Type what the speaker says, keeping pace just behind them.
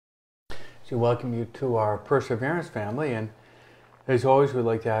to welcome you to our Perseverance family, and as always we'd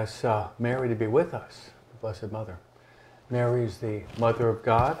like to ask Mary to be with us, the Blessed Mother. Mary is the Mother of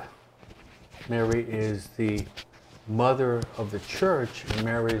God, Mary is the Mother of the Church, and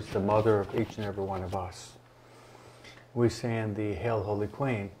Mary is the Mother of each and every one of us. We sang the Hail Holy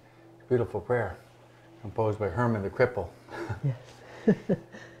Queen, beautiful prayer, composed by Herman the Cripple. Yes.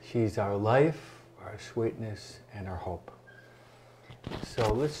 She's our life, our sweetness, and our hope.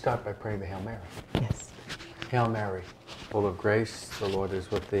 So let's start by praying the Hail Mary. Yes. Hail Mary, full of grace, the Lord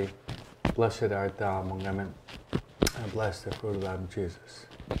is with thee. Blessed art thou among women, and blessed the fruit of thy womb, Jesus.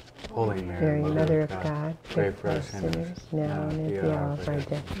 Holy Mary, Mother of God, pray for us sinners, now and at the hour of our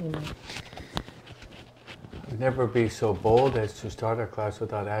death. Amen. We'd never be so bold as to start our class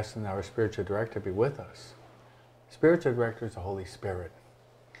without asking our spiritual director to be with us. Spiritual director is the Holy Spirit.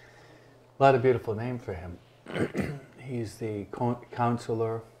 A lot of beautiful name for him. He's the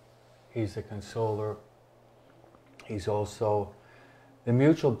counselor, he's the consoler, he's also the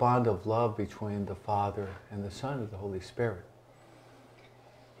mutual bond of love between the Father and the Son of the Holy Spirit.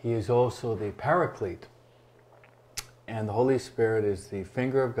 He is also the Paraclete, and the Holy Spirit is the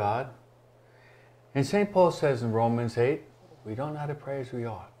finger of God. And St. Paul says in Romans 8, we don't know how to pray as we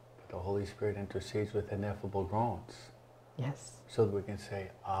ought, but the Holy Spirit intercedes with ineffable groans. Yes. So that we can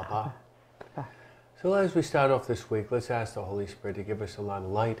say, Abba. Abba. So as we start off this week, let's ask the Holy Spirit to give us a lot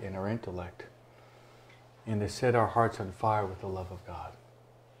of light in our intellect and to set our hearts on fire with the love of God.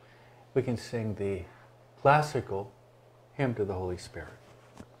 We can sing the classical hymn to the Holy Spirit.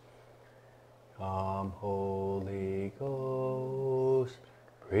 Come, Holy Ghost,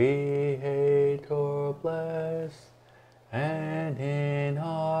 Creator bless, and in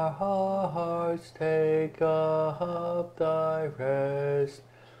our hearts take up thy rest.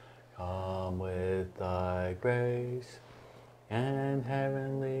 Come with thy grace and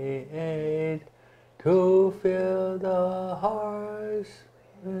heavenly aid to fill the hearts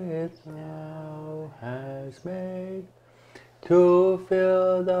which thou hast made, to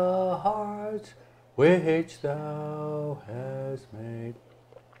fill the hearts which thou hast made.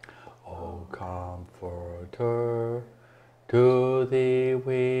 O Comforter, to thee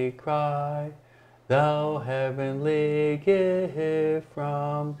we cry, thou heavenly gift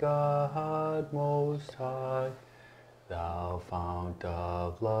from God Most High, thou fount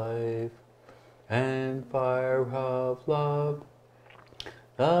of life and fire of love,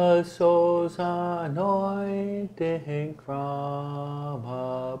 the soul's anointing from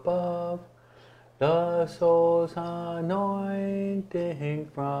above, the soul's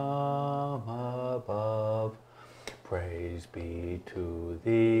anointing from above. Praise be to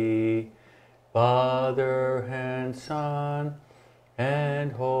thee, Father and Son,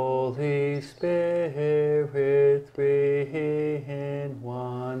 and Holy Spirit, three in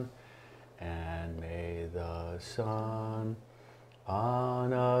one. And may the Son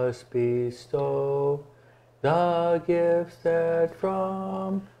on us bestow the gifts that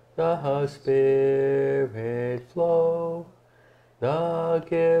from the Spirit flow, the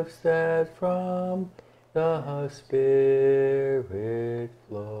gifts that from the Spirit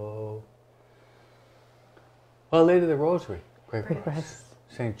flow. Our Lady of the Rosary, pray for us.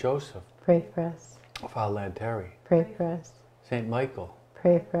 Saint Joseph, pray for us. Father Terry, pray for us. Saint Michael,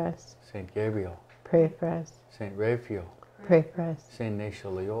 pray for us. Saint Gabriel, pray for us. Saint Raphael, pray for us. Saint Ignatius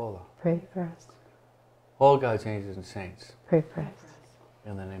Loyola, pray for us. all God's angels and saints, pray for us.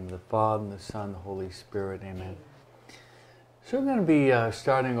 in the name of the Father, and the Son, and the Holy Spirit. Amen. So we're going to be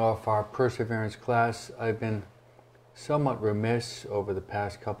starting off our Perseverance class. I've been somewhat remiss over the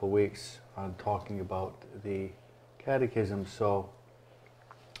past couple of weeks on talking about the Catechism, so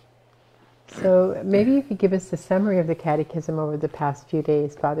maybe you could give us a summary of the Catechism over the past few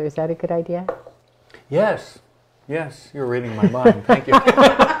days, Father. Is that a good idea? Yes, you're reading my mind. Thank you.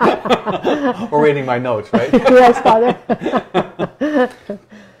 Or reading my notes, right? Yes, Father.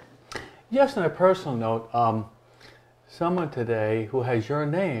 Just on a personal note, someone today who has your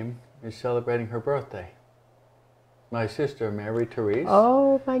name is celebrating her birthday. My sister, Mary Therese.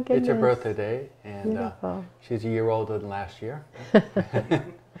 Oh, my goodness. It's her birthday day, and she's a year older than last year.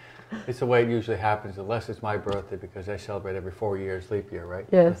 It's the way it usually happens, unless it's my birthday, because I celebrate every 4 years, leap year, right?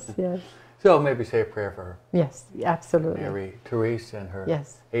 Yes, yes. So maybe say a prayer for her. Yes, absolutely. Mary Therese and her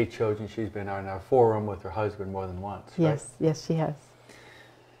Yes. 8 children. She's been on our forum with her husband more than once, right? Yes, yes, she has.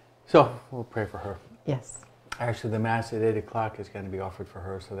 So we'll pray for her. Yes. Actually, the Mass at 8 o'clock is going to be offered for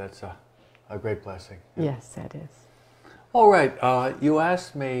her, so that's a great blessing. Yes, that is. All right. You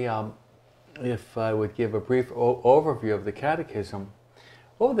asked me if I would give a brief overview of the Catechism.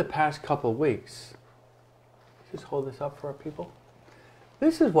 Over the past couple of weeks, just hold this up for our people.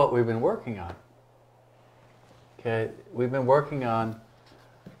 this is what we've been working on. Okay, we've been working on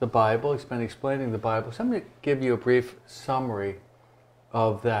the Bible. It's been explaining the Bible. So I'm going to give you a brief summary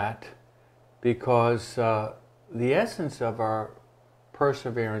of that, because the essence of our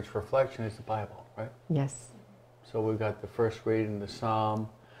perseverance reflection is the Bible, right? Yes. So we've got the first reading, the Psalm,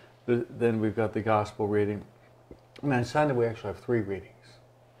 then we've got the Gospel reading, and on Sunday we actually have 3 readings.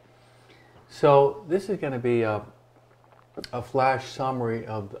 So this is going to be a flash summary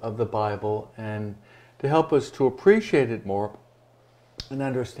of the Bible, and to help us to appreciate it more and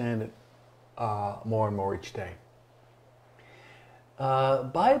understand it more and more each day.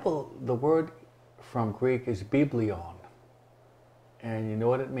 Bible, the word from Greek is biblion, and you know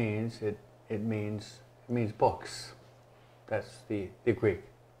what it means? It means books. That's the Greek.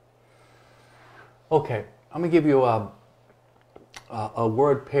 Okay, I'm going to give you a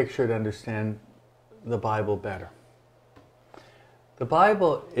word picture to understand the Bible better. The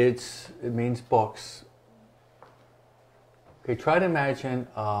Bible, it means books. Okay, try to imagine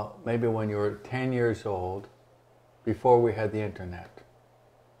maybe when you were 10 years old, before we had the internet,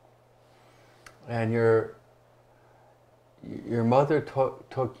 and your mother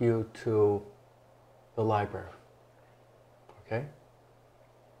took you to the library, okay?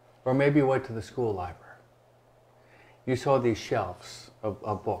 Or maybe you went to the school library. You saw these shelves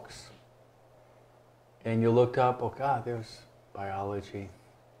of books, and you looked up, oh God, there's biology,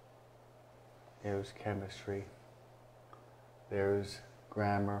 there's chemistry, there's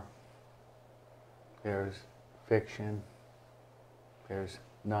grammar, there's fiction, there's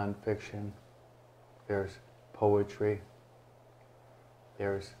non-fiction, there's poetry,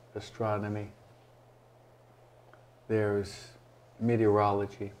 there's astronomy, there's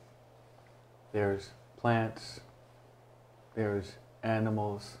meteorology, there's plants, there's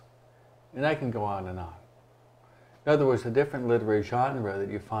animals, and I can go on and on. In other words, a different literary genre that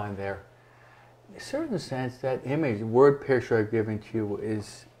you find there. In a certain sense, that image, word picture I've given to you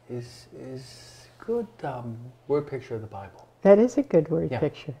is good word picture of the Bible. That is a good word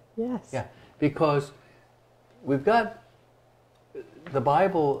picture. Yes. Yeah, because we've got, the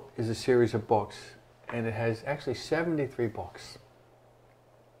Bible is a series of books, and it has actually 73 books.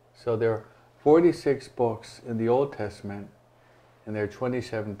 So there are 46 books in the Old Testament, and there are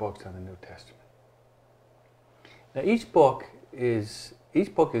 27 books on the New Testament. Now each book is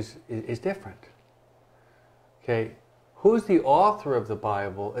different. Okay, who's the author of the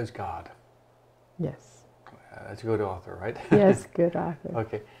Bible is God. Yes. That's a good author, right? Yes, good author.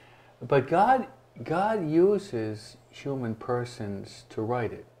 Okay, but God uses human persons to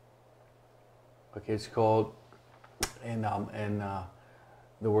write it. Okay, it's called, in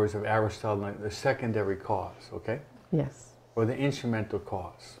the words of Aristotle, the secondary cause. Okay. Yes. Or the instrumental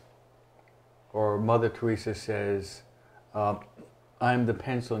cause. Or Mother Teresa says, I'm the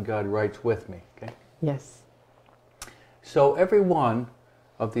pencil and God writes with me. Okay? Yes. So every one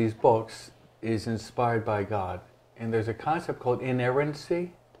of these books is inspired by God. And there's a concept called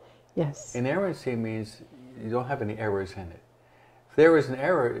inerrancy. Yes. Inerrancy means you don't have any errors in it. If there is an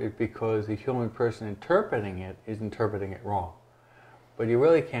error, it's because the human person interpreting it is interpreting it wrong. But you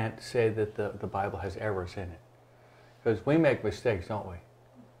really can't say that the Bible has errors in it. Because we make mistakes, don't we?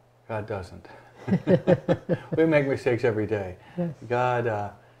 God doesn't. We make mistakes every day. Yes.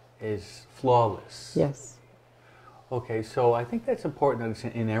 God is flawless. Yes. Okay, so I think that's important that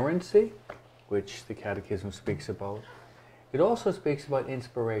it's inerrancy, which the Catechism speaks about. It also speaks about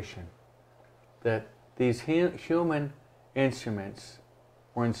inspiration, that these human instruments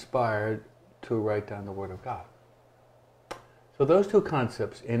were inspired to write down the Word of God. So those two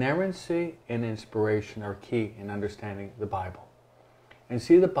concepts, inerrancy and inspiration, are key in understanding the Bible. And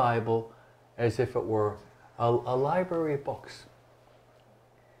see the Bible as if it were a library of books.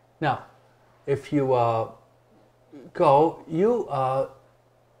 Now, if you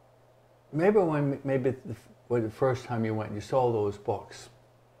maybe when the first time you went, you saw those books.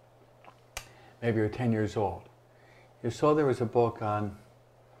 Maybe you're 10 years old. You saw there was a book on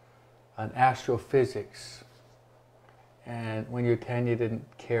astrophysics. And when you're 10, you didn't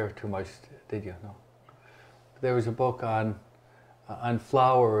care too much, did you? No. There was a book on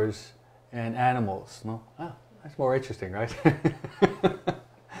flowers and animals. No, that's more interesting, right?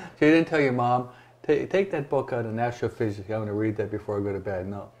 So you didn't tell your mom, take that book out on astrophysics. I want to read that before I go to bed.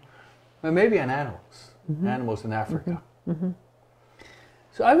 No, well, maybe on animals, animals in Africa.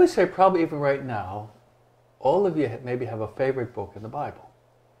 So I would say probably even right now, all of you maybe have a favorite book in the Bible,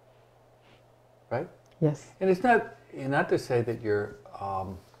 right? Yes. And it's not to say that you're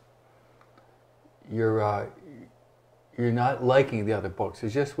not liking the other books.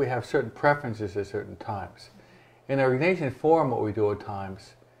 It's just we have certain preferences at certain times. In our Ignatian Forum, what we do at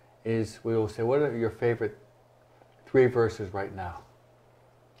times is we will say, what are your favorite 3 verses right now?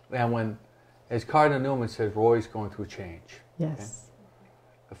 And when, as Cardinal Newman says, we're always going through change. Yes. Okay?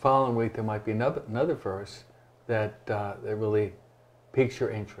 The following week there might be another verse that really piques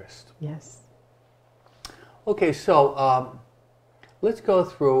your interest. Yes. Okay, so let's go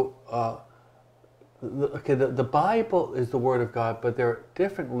through. The Bible is the Word of God, but there are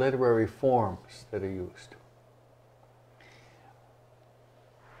different literary forms that are used.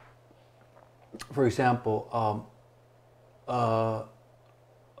 For example, a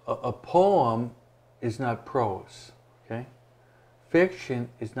poem is not prose. Okay, fiction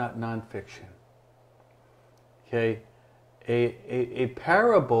is not nonfiction. Okay, a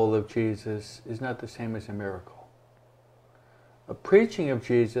parable of Jesus is not the same as a miracle. A preaching of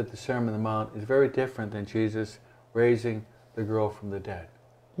Jesus at the Sermon on the Mount is very different than Jesus raising the girl from the dead.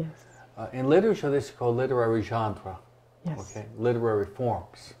 Yes. In literature, this is called literary genre. Yes. Okay, literary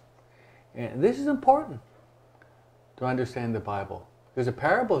forms. And this is important to understand the Bible, because a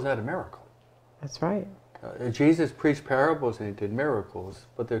parable is not a miracle. That's right. Jesus preached parables and he did miracles,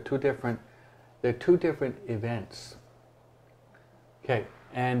 but they're two different events. Okay,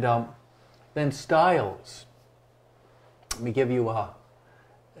 and then styles. Let me give you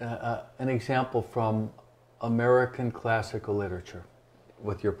an example from American classical literature,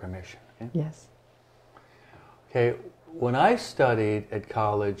 with your permission. Okay? Yes. Okay, when I studied at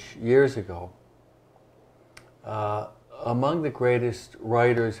college years ago, among the greatest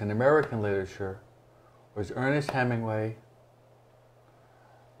writers in American literature was Ernest Hemingway,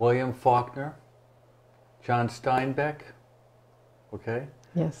 William Faulkner, John Steinbeck. Okay?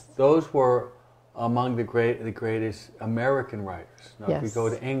 Yes. Those were among the greatest American writers. Now, if you Yes. go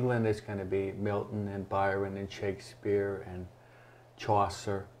to England, it's going to be Milton and Byron and Shakespeare and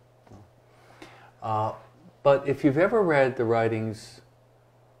Chaucer. But if you've ever read the writings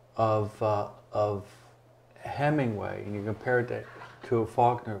of Hemingway and you compare it to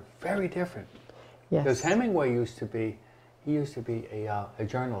Faulkner, very different. Yes. Because Hemingway used to be a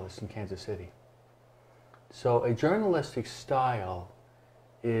journalist in Kansas City. So a journalistic style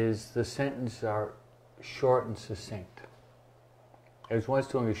is the sentences are short and succinct. I was once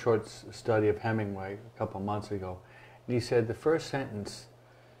doing a short study of Hemingway a couple of months ago, and he said the first sentence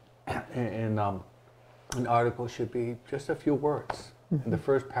in an article should be just a few words, and the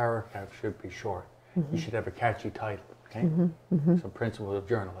first paragraph should be short. You should have a catchy title. Okay, some principles of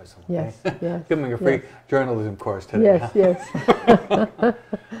journalism. Okay? Yes. Yes. Giving a free yes. journalism course today. Yes. Yes.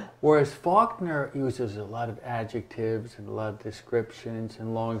 Whereas Faulkner uses a lot of adjectives and a lot of descriptions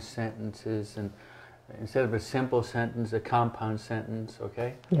and long sentences, and instead of a simple sentence, a compound sentence,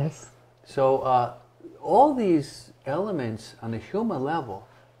 okay? Yes. So all these elements on a human level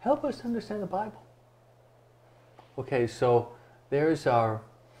help us understand the Bible. Okay, so there's a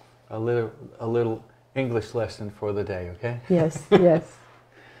little English lesson for the day, okay? Yes. Yes.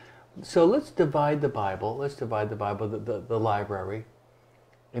 So let's divide the Bible, the library,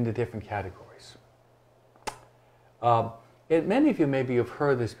 into different categories. Many of you maybe have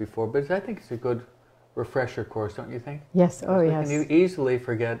heard this before, but I think it's a good refresher course, don't you think? Yes. Oh, yes. And you easily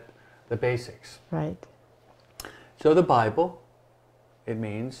forget the basics. Right. So the Bible, it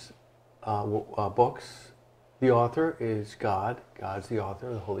means books. The author is God. God's the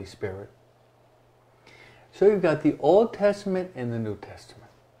author, the Holy Spirit. So you've got the Old Testament and the New Testament.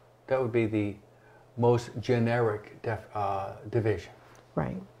 That would be the most generic division.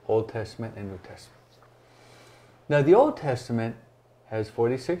 Right. Old Testament and New Testament. Now the Old Testament has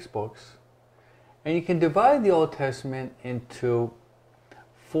 46 books, and you can divide the Old Testament into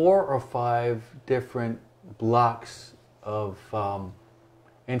 4 or 5 different blocks of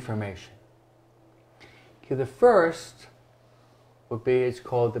information. Okay, the first would be, it's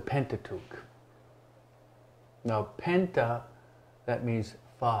called the Pentateuch. Now Penta, that means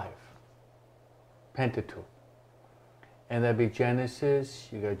 5. Pentateuch. And that'd be Genesis,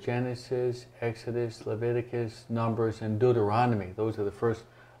 you got Genesis, Exodus, Leviticus, Numbers, and Deuteronomy. Those are the first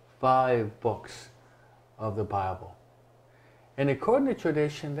 5 books of the Bible. And according to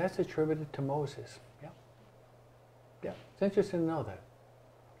tradition, that's attributed to Moses. Yeah, it's interesting to know that.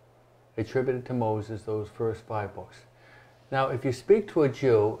 Attributed to Moses, those first 5 books. Now, if you speak to a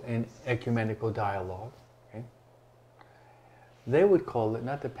Jew in ecumenical dialogue, okay, they would call it,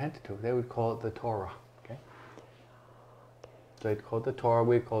 not the Pentateuch, they would call it the Torah. So they'd call it the Torah,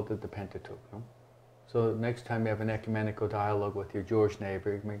 we called it the Pentateuch. No? So next time you have an ecumenical dialogue with your Jewish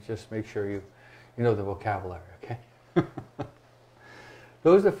neighbor, just make sure you know the vocabulary, okay?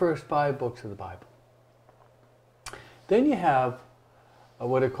 Those are the first 5 books of the Bible. Then you have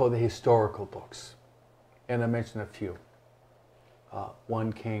what are called the historical books. And I mentioned a few.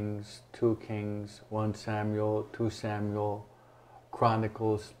 1 Kings, 2 Kings, 1 Samuel, 2 Samuel,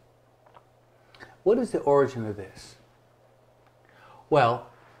 Chronicles. What is the origin of this? Well,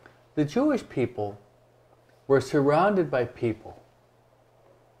 the Jewish people were surrounded by people,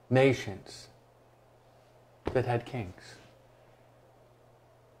 nations, that had kings.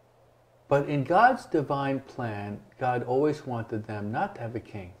 But in God's divine plan, God always wanted them not to have a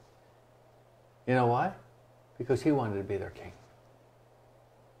king. You know why? Because He wanted to be their king.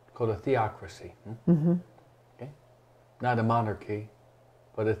 Called a theocracy. Mm-hmm. Okay? Not a monarchy,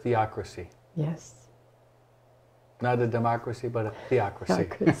 but a theocracy. Yes. Not a democracy, but a theocracy.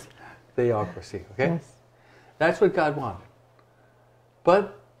 Theocracy, okay? Yes. That's what God wanted.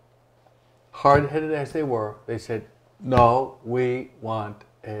 But, hard-headed as they were, they said, no, we want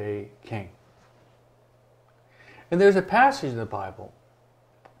a king. And there's a passage in the Bible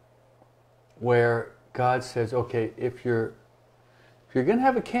where God says, okay, if you're going to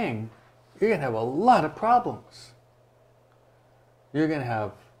have a king, you're going to have a lot of problems. You're going to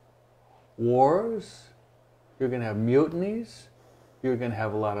have wars, you're going to have mutinies, you're going to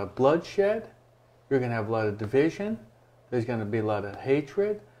have a lot of bloodshed, you're going to have a lot of division, there's going to be a lot of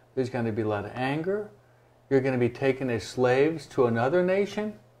hatred, there's going to be a lot of anger, you're going to be taken as slaves to another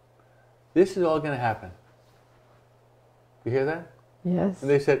nation. This is all going to happen. You hear that? Yes. And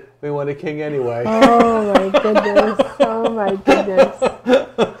they said, we want a king anyway. Oh my goodness. Oh my goodness.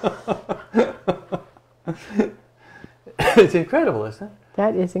 It's incredible, isn't it?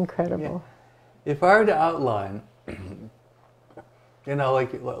 That is incredible. Yeah. If I were to outline, you know,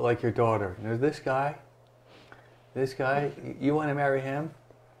 like your daughter, you know, this guy, you want to marry him?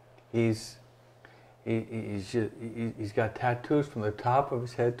 He's got tattoos from the top of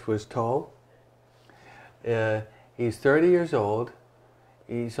his head to his toe. He's 30 years old.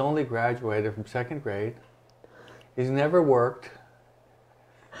 He's only graduated from 2nd grade. He's never worked.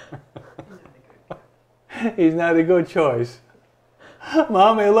 He's not a good choice.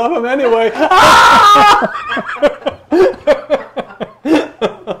 Mom, I love him anyway.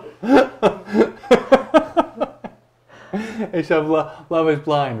 Except love is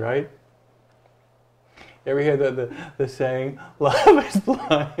blind, right? You ever hear the saying, love is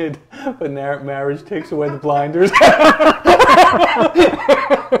blind, but marriage takes away the blinders?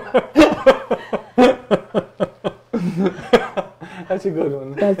 That's a good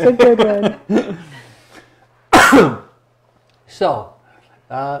one. That's a good one. So,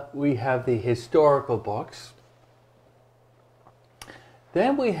 we have the historical books.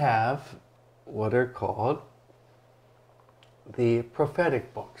 Then we have what are called the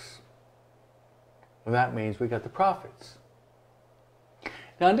prophetic books. And that means we got the prophets.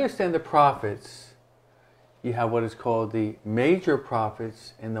 Now understand the prophets, you have what is called the major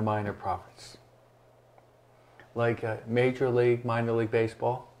prophets and the minor prophets. Like Major League, Minor League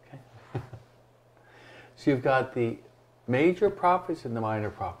Baseball. Okay? So you've got the major prophets and the minor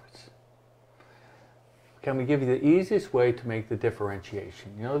prophets. Can we give you the easiest way to make the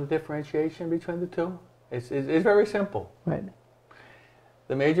differentiation? You know the differentiation between the two? It's very simple. Right.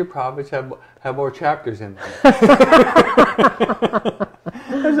 The major prophets have more chapters in them. That's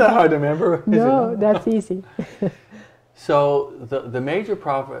not hard to remember, is No, it? that's easy. So the major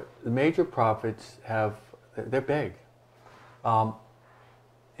prophets they're big, and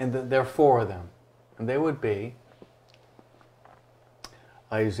there are 4 of them, and they would be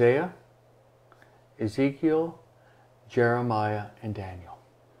Isaiah, Ezekiel, Jeremiah, and Daniel.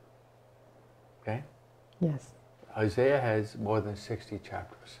 Okay? Yes. Isaiah has more than 60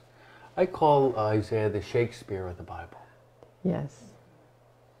 chapters. I call Isaiah the Shakespeare of the Bible. Yes.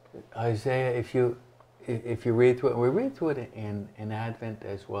 Isaiah, if you read through it, and we read through it in Advent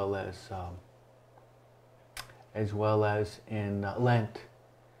as well as in Lent.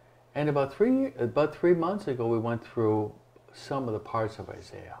 And about 3 months ago, we went through some of the parts of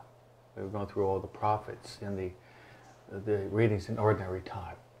Isaiah. We were going through all the prophets in the readings in ordinary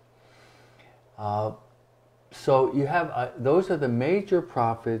time. So you have those are the major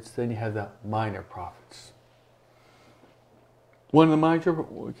prophets. Then you have the minor prophets. One of the major,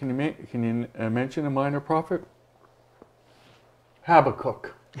 can you mention a minor prophet?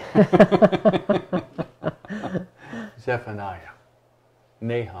 Habakkuk, Zephaniah,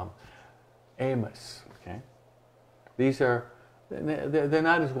 Nahum, Amos. Okay, they're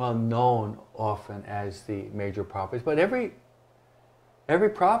not as well known often as the major prophets, but every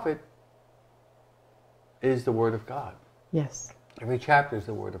prophet is the Word of God. Yes. Every chapter is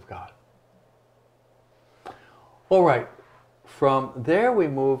the Word of God. All right. From there we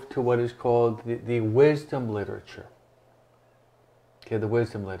move to what is called the wisdom literature. Okay, the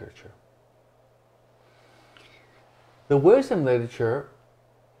wisdom literature. The wisdom literature,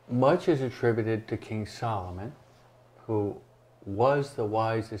 much is attributed to King Solomon, who was the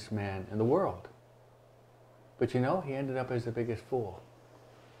wisest man in the world. But you know, he ended up as the biggest fool.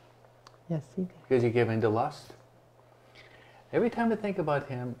 Yes, he did. Because he gave in to lust. Every time I think about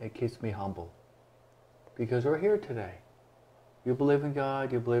him, it keeps me humble. Because we're here today. You believe in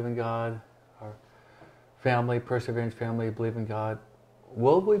God, you believe in God. Our family, Perseverance family, believe in God.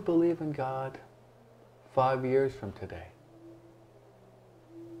 Will we believe in God 5 years from today?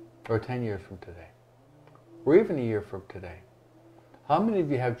 Or 10 years from today? Or even a year from today? How many of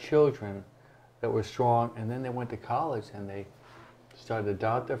you have children that were strong and then they went to college and they started to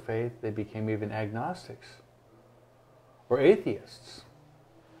doubt their faith, they became even agnostics or atheists?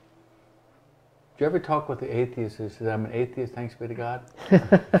 Do you ever talk with the atheist who says, I'm an atheist, thanks be to God?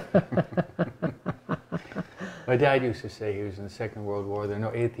 My dad used to say, he was in the Second World War, there are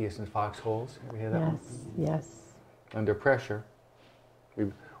no atheists in foxholes. Ever hear that one? Yes. Under pressure,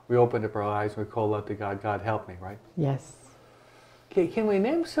 we opened up our eyes and we called out to God, God help me, right? Yes. Okay, can we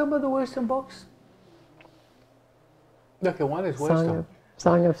name some of the wisdom books? Look, one is Wisdom.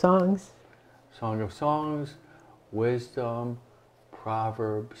 Song of Songs. Song of Songs, Wisdom,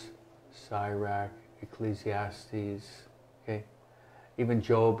 Proverbs, Sirach, Ecclesiastes. Okay, even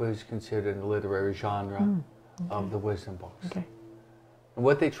Job is considered in the literary genre of the wisdom books. Okay. And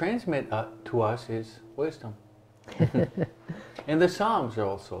what they transmit to us is wisdom. And the Psalms are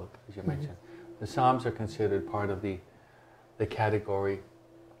also, as you mentioned, the Psalms are considered part of the category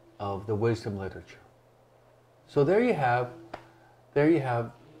of the wisdom literature. So there you have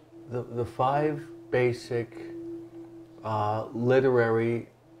the 5 basic literary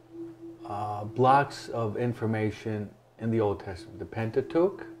blocks of information in the Old Testament. The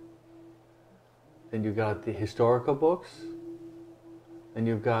Pentateuch, then you've got the historical books, then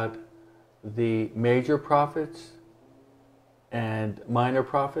you've got the major prophets and minor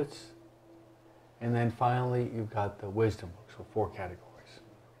prophets, and then finally you've got the wisdom books, so 4 categories,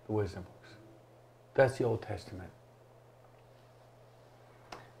 the wisdom books. That's the Old Testament.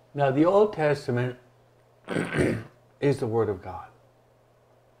 Now the Old Testament is the Word of God.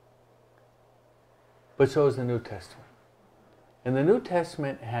 But so is the New Testament. And the New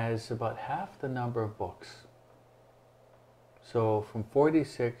Testament has about half the number of books. So from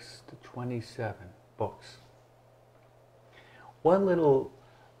 46 to 27 books. One little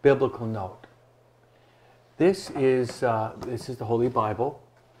biblical note. This is the Holy Bible.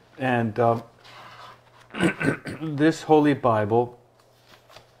 And this Holy Bible,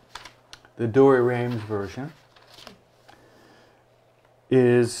 the Douay-Rheims version,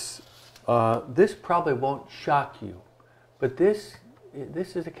 is, this probably won't shock you, but this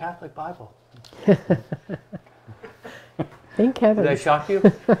is a Catholic Bible. Thank heavens. Did I shock you?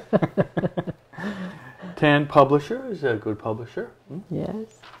 Tan Publisher is a good publisher. Yes.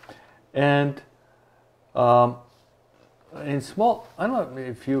 And in small, I don't know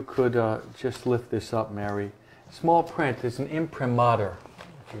if you could just lift this up, Mary. Small print, there's an imprimatur.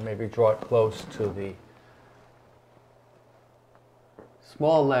 If you maybe draw it close to the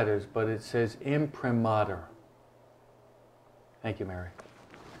small letters, but it says imprimatur. Thank you, Mary.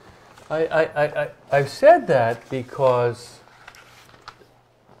 I've said that because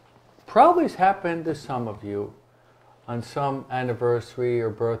probably it's happened to some of you on some anniversary or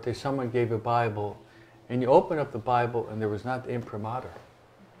birthday, someone gave a Bible, and you open up the Bible and there was not the imprimatur.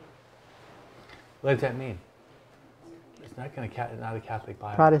 What does that mean? It's not a Catholic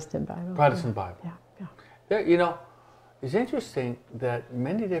Bible. Protestant Bible. Protestant Bible. Yeah. There, you know, it's interesting that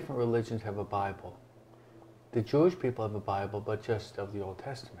many different religions have a Bible. The Jewish people have a Bible, but just of the Old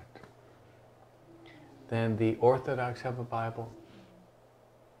Testament. Then the Orthodox have a Bible.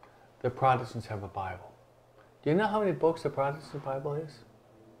 The Protestants have a Bible. Do you know how many books the Protestant Bible is?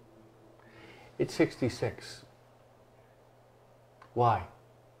 It's 66. Why?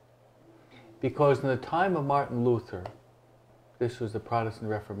 Because in the time of Martin Luther, this was the Protestant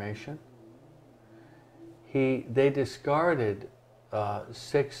Reformation, they discarded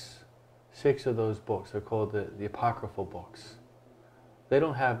six of those books. They're called the apocryphal books. They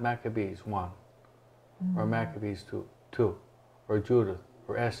don't have Maccabees 1, or Maccabees 2, or Judith,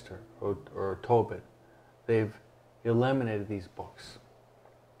 or Esther, or Tobit. They've eliminated these books.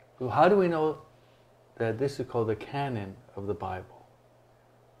 So how do we know that this is called the canon of the Bible?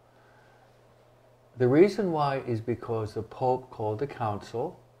 The reason why is because the Pope called a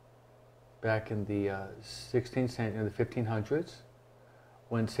council back in the 16th century, in the 1500s,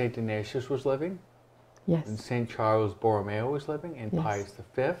 when St. Ignatius was living, Yes. and St. Charles Borromeo was living, and Yes. Pius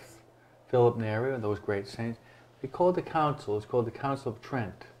V, Philip Neri, and those great saints. They called the council, it's called the Council of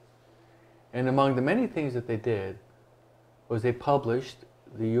Trent. And among the many things that they did was they published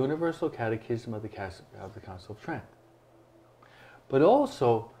the Universal Catechism of the Council of Trent. But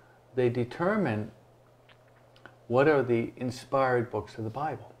also, they determined what are the inspired books of the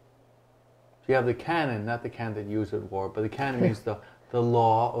Bible. So you have the canon, not the canon that you use at war, but the canon means the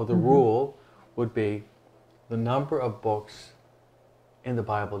law or the rule would be the number of books in the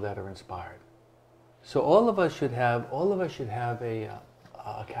Bible that are inspired. So all of us should have a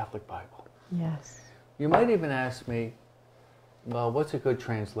Catholic Bible. Yes. You might even ask me, well, what's a good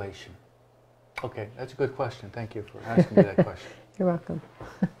translation? Okay, that's a good question. Thank you for asking me that question. You're welcome.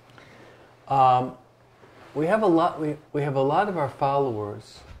 We have a lot of our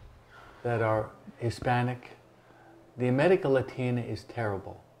followers that are Hispanic. The America Latina is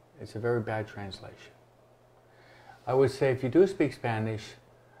terrible. It's a very bad translation. I would say if you do speak Spanish,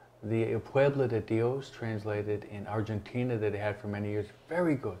 the Pueblo de Dios, translated in Argentina that they had for many years,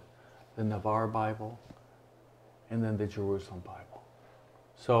 very good. The Navarre Bible, and then the Jerusalem Bible.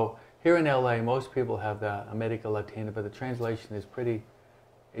 So here in LA, most people have the America Latina, but the translation is pretty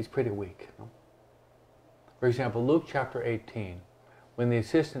weak. No? For example, Luke chapter 18, when the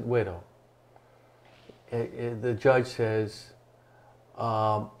assistant widow, the judge says,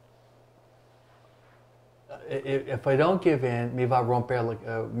 if I don't give in, me va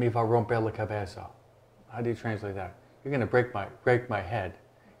romper la cabeza. How do you translate that? You're going to break my head.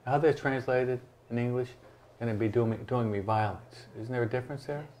 How that's translated in English? Going to be doing me violence. Isn't there a difference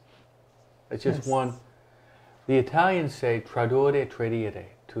there? It's just one. The Italians say tradure tradire.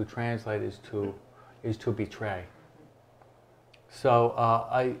 To translate is to betray. So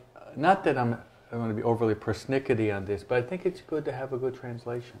not that I'm going to be overly persnickety on this, but I think it's good to have a good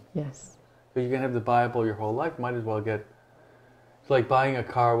translation. Yes. Because you're going to have the Bible your whole life. Might as well get. It's like buying a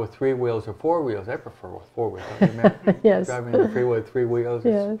car with 3 wheels or 4 wheels. I prefer with 4 wheels. Yes. Driving in the freeway with 3 wheels,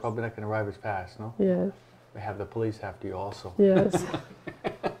 yes. It's probably not going to arrive as fast, no? Yes. They have the police after you also. Yes.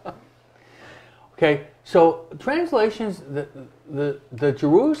 Okay, so translations, the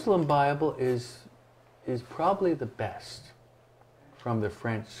Jerusalem Bible is probably the best from the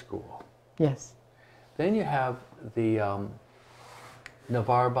French school. Yes. Then you have the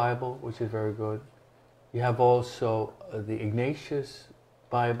Navarre Bible, which is very good. You have also the Ignatius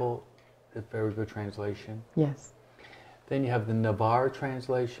Bible, a very good translation. Yes. Then you have the Navarre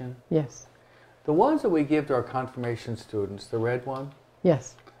translation. Yes. The ones that we give to our confirmation students, the red one,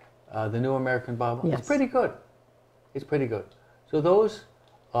 Yes. The New American Bible, yes. It's pretty good. It's pretty good. So those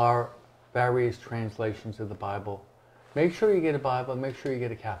are various translations of the Bible. Make sure you get a Bible. Make sure you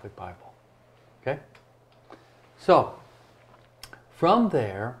get a Catholic Bible. Okay? So, from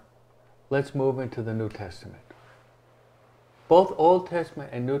there, let's move into the New Testament. Both Old Testament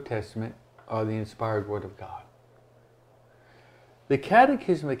and New Testament are the inspired Word of God. The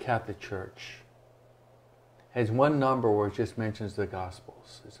Catechism of the Catholic Church has one number where it just mentions the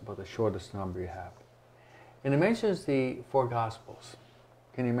Gospels. It's about the shortest number you have. And it mentions the 4 Gospels.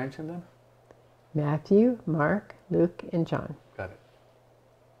 Can you mention them? Matthew, Mark, Luke, and John. Got it.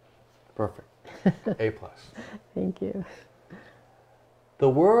 Perfect. A+. Thank you. The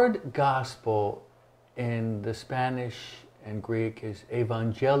word gospel in the Spanish and Greek is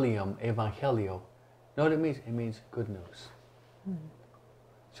evangelium, evangelio. Know what it means? It means good news.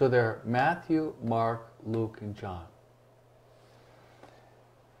 So there are Matthew, Mark, Luke, and John.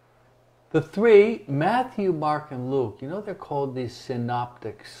 The 3, Matthew, Mark, and Luke, you know they're called the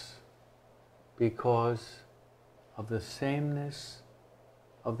synoptics because of the sameness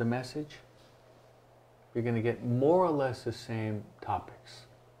of the message. You're going to get more or less the same topics.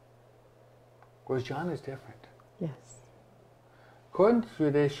 Whereas John is different. Yes. According to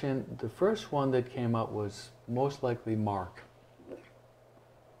tradition, the first one that came up was most likely Mark.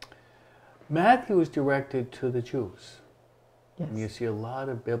 Matthew is directed to the Jews. Yes. And you see a lot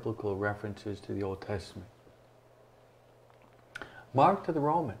of biblical references to the Old Testament. Mark to the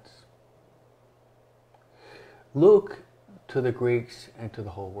Romans. Luke to the Greeks and to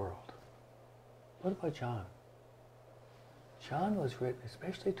the whole world. What about John? John was written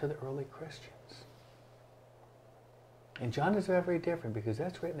especially to the early Christians. And John is very different because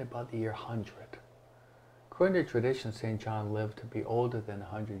that's written about the year 100. According to tradition, St. John lived to be older than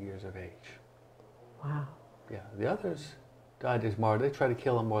 100 years of age. Wow. Yeah, the others died as martyrs. They tried to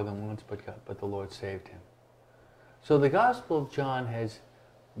kill him more than once, but the Lord saved him. So the Gospel of John has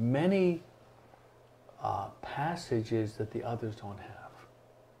many passages that the others don't have.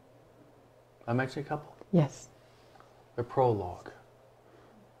 I mentioned a couple. Yes. The prologue.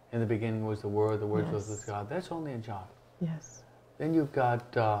 In the beginning was the Word was Yes. with God. That's only in John. Yes. Then you've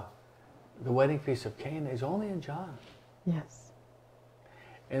got the wedding feast of Cana is only in John. Yes.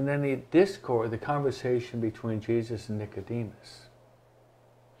 And then the discourse, the conversation between Jesus and Nicodemus.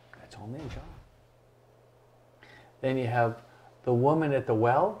 That's only in John. Then you have the woman at the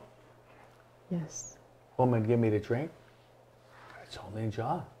well. Yes. Woman, give me the drink. That's only in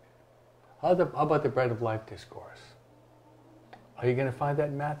John. How about the bread of life discourse? Are you going to find that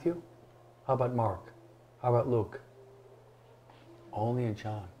in Matthew? How about Mark? How about Luke? Only in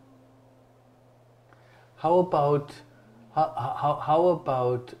John. How about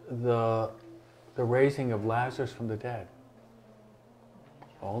the raising of Lazarus from the dead?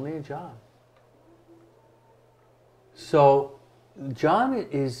 Only in John. So John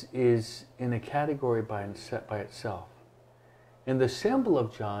is in a category by itself. And the symbol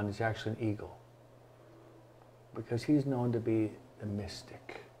of John is actually an eagle, because he's known to be the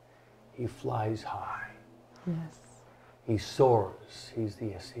mystic. He flies high. Yes. He soars. He's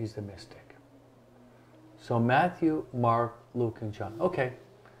the mystic. So Matthew, Mark, Luke, and John. Okay,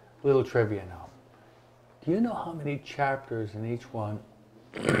 little trivia now. Do you know how many chapters in each one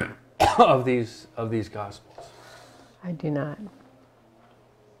of these Gospels? I do not.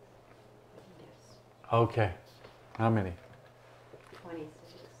 Okay, how many? 26.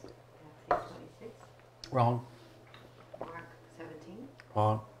 Matthew 26. Wrong. Mark 17.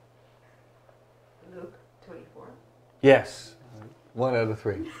 Wrong. Luke 24. Yes, 1 out of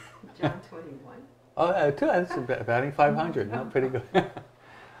 3. John 21. Oh, 2. That's batting 500. No, pretty good.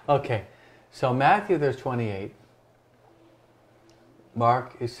 Okay, so Matthew, there's 28.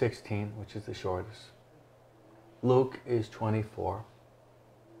 Mark is 16, which is the shortest. Luke is 24.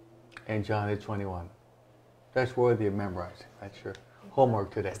 And John is 21. That's worthy of memorizing. That's your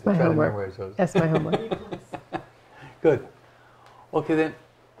homework today. That's my Try homework. to memorize those. That's my homework. Good. Okay, then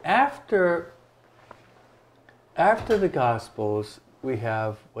after the Gospels, we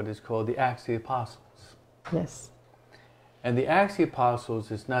have what is called the Acts of the Apostles. Yes. And the Acts of the Apostles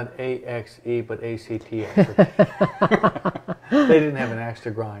is not A-X-E, but A-C-T-S. They didn't have an axe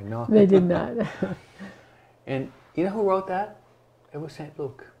to grind, no? They did not. And you know who wrote that? It was St.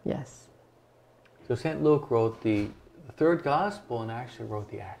 Luke. Yes. So St. Luke wrote the third Gospel and actually wrote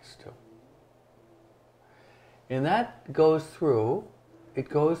the Acts too. And that goes through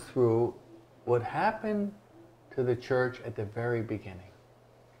what happened to the church at the very beginning.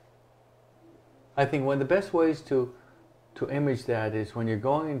 I think one of the best ways to image that is when you're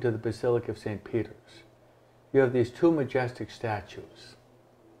going into the Basilica of St. Peter's. You have these two majestic statues.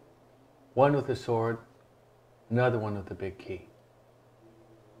 One with a sword, another one with a big key.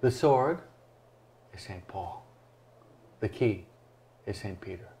 The sword is St. Paul. The key is St.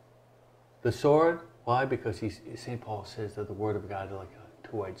 Peter. The sword, why? Because St. Paul says that the Word of God is like a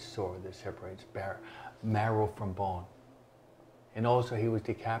two-edged sword that separates marrow from bone. And also he was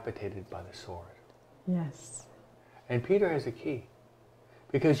decapitated by the sword. Yes. And Peter has a key.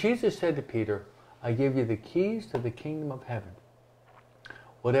 Because Jesus said to Peter, I give you the keys to the kingdom of heaven.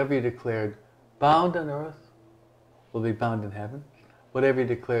 Whatever you declared bound on earth will be bound in heaven. Whatever you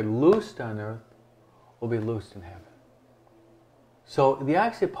declared loosed on earth will be loosed in heaven. So the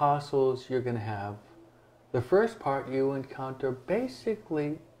Acts of the Apostles, you're going to have the first part, you encounter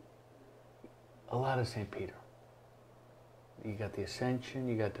basically a lot of St. Peter. You got the Ascension,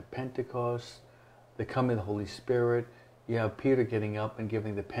 you got the Pentecost, the coming of the Holy Spirit. You have Peter getting up and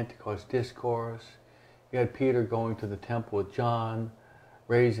giving the Pentecost discourse. You had Peter going to the temple with John,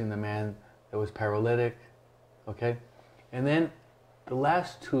 raising the man that was paralytic. Okay? And then the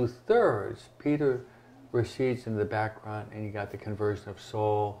last 2/3, Peter recedes into the background, and you got the conversion of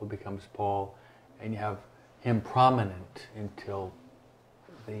Saul, who becomes Paul, and you have him prominent until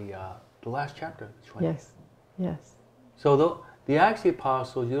the last chapter. Yes. Yes. So the Acts of the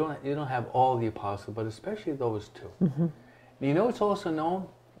Apostles, you don't have all the apostles, but especially those two. Mm-hmm. And you know it's also known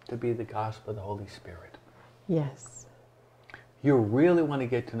to be the gospel of the Holy Spirit. Yes. You really want to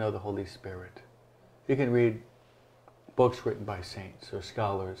get to know the Holy Spirit. You can read books written by saints or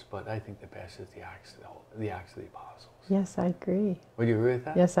scholars, but I think the best is the Acts of the Apostles. Yes, I agree. Would you agree with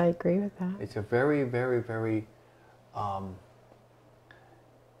that? Yes, I agree with that. It's a very, very, very,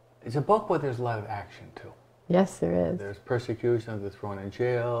 it's a book where there's a lot of action too. Yes, there is. There's persecution, they're thrown in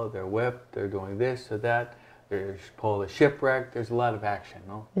jail, they're whipped, they're doing this or that. There's Paul is shipwrecked. There's a lot of action,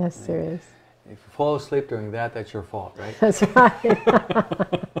 no? Yes, there is. If you fall asleep during that, that's your fault, right? That's right.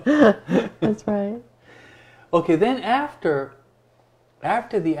 That's right. Okay, then after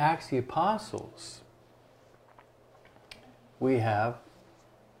the Acts of the Apostles, we have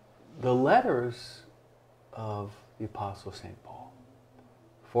the letters of the Apostle St. Paul.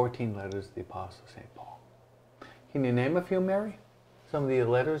 14 letters of the Apostle St. Paul. Can you name a few, Mary? Some of the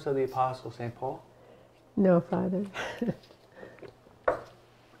letters of the Apostle St. Paul? No, Father.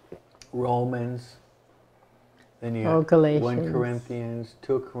 Romans, then you Oh, got Galatians. 1 Corinthians,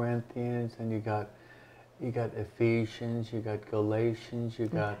 2 Corinthians, and you got Ephesians, you got Galatians, you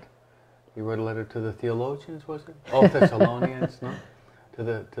wrote a letter to the theologians, was it? Oh, Thessalonians, no? To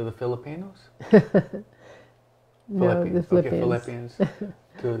the Filipinos? No, the Philippians. Okay, Philippians.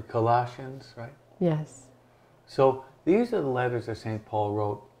 To Colossians, right? Yes. So these are the letters that St. Paul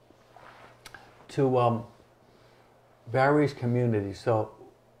wrote to various communities. So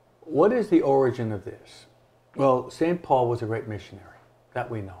what is the origin of this? Well, St. Paul was a great missionary, that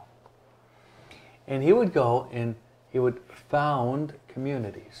we know. And he would go and he would found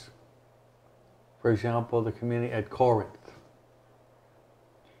communities. For example, the community at Corinth.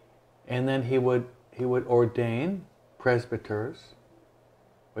 And then he would ordain presbyters,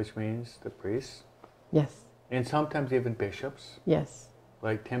 which means the priests, Yes. and sometimes even bishops, Yes.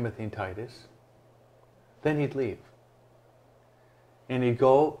 like Timothy and Titus. Then he'd leave. And he'd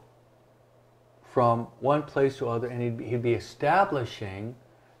go from one place to other, and he'd be establishing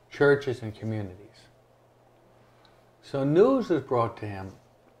churches and communities. So news was brought to him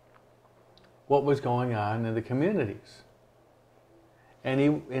what was going on in the communities. And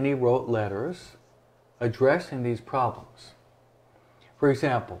he wrote letters addressing these problems. For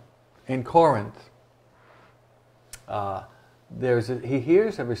example, in Corinth, he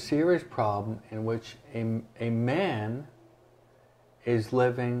hears of a serious problem in which a man is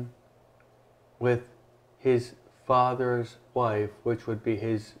living with his father's wife, which would be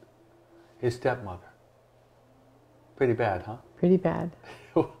his stepmother. Pretty bad, huh? Pretty bad.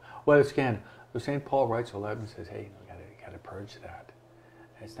 What a scandal. So St. Paul writes a letter and says, hey, you got to purge that.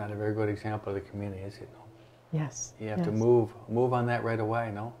 It's not a very good example of the community, is it? No. Yes. You have to move on that right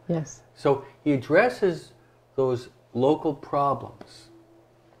away, no? Yes. So he addresses those local problems,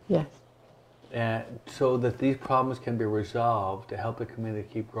 Yes. so that these problems can be resolved to help the community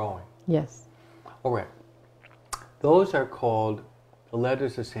keep growing. Yes. All right. Those are called the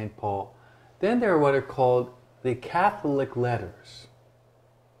letters of St. Paul. Then there are what are called the Catholic letters.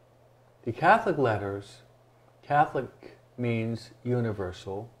 The Catholic letters, Catholic means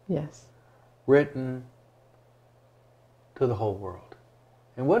universal, Yes. written to the whole world.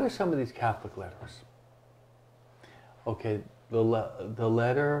 And what are some of these Catholic letters? Okay, the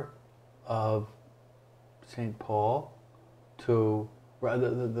letter of St. Paul to,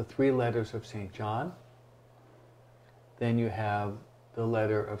 rather the three letters of St. John. Then you have the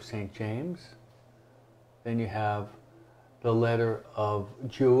letter of St. James. Then you have the letter of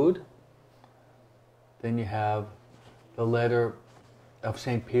Jude. Then you have the letter of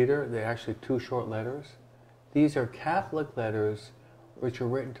St. Peter. They're actually two short letters. These are Catholic letters which are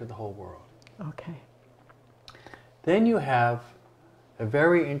written to the whole world. Okay. Then you have a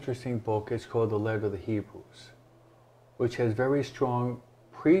very interesting book. It's called the Letter to the Hebrews, which has very strong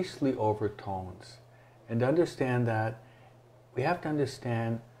priestly overtones. And to understand that, we have to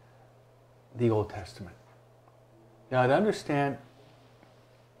understand the Old Testament. Now, to understand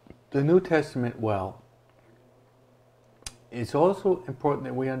the New Testament well, it's also important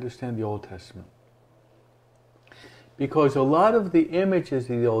that we understand the Old Testament. Because a lot of the images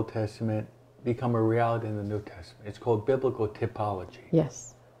of the Old Testament become a reality in the New Testament. It's called biblical typology.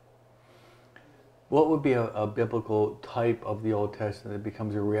 Yes. What would be a biblical type of the Old Testament that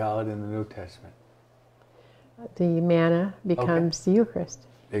becomes a reality in the New Testament? The manna becomes the Eucharist.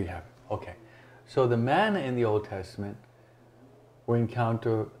 There you have it. Okay. So the manna in the Old Testament, we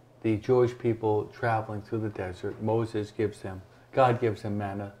encounter the Jewish people traveling through the desert. God gives them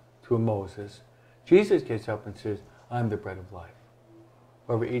manna through Moses. Jesus gets up and says, I'm the bread of life.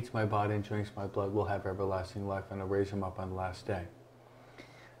 Whoever eats my body and drinks my blood will have everlasting life, and I'll raise him up on the last day.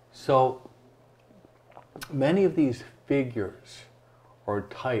 So many of these figures or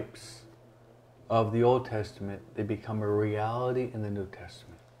types of the Old Testament, they become a reality in the New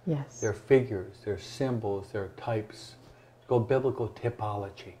Testament. Yes. They're figures, they're symbols, they're types. It's called biblical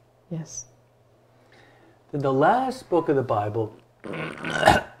typology. Yes. Then the last book of the Bible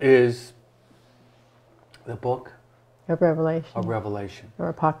is the book Of Revelation. of Revelation. Or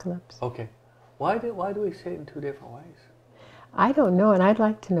Apocalypse. Okay. Why do we say it in two different ways? I don't know, and I'd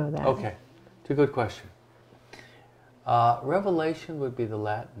like to know that. Okay. It's a good question. Revelation would be the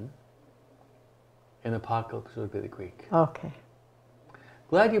Latin, and Apocalypse would be the Greek. Okay.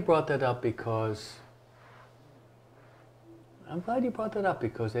 Glad you brought that up because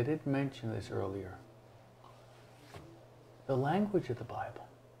I didn't mention this earlier. The language of the Bible.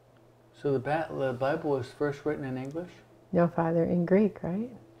 So the Bible was first written in English? No, Father, in Greek, right?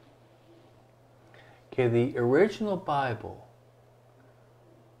 Okay, the original Bible,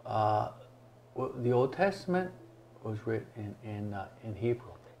 the Old Testament was written in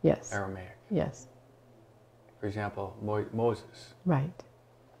Hebrew. Yes. Aramaic. Yes. For example, Moses. Right.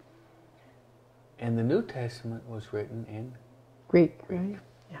 And the New Testament was written in Greek, Greek. right?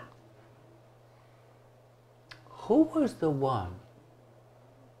 Yeah. Who was the one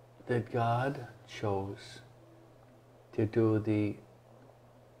that God chose to do the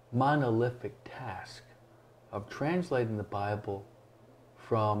monolithic task of translating the Bible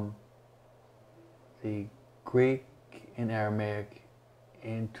from the Greek and Aramaic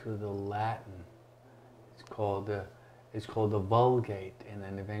into the Latin? It's called the Vulgate, and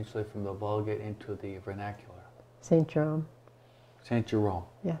then eventually from the Vulgate into the vernacular. Saint Jerome. Saint Jerome.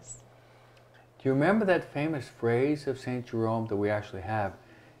 Yes. Do you remember that famous phrase of Saint Jerome that we actually have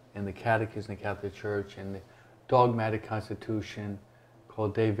in the Catechism of the Catholic Church and the dogmatic constitution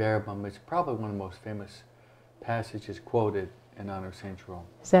called De Verbum? It's probably one of the most famous passages quoted in honor of Saint Jerome.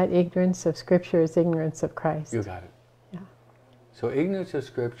 Is that ignorance of Scripture is ignorance of Christ? You got it. Yeah. So ignorance of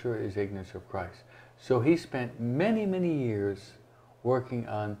Scripture is ignorance of Christ. So he spent many, many years working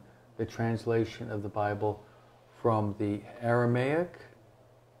on the translation of the Bible from the Aramaic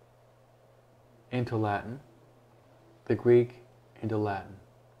into Latin, the Greek into Latin.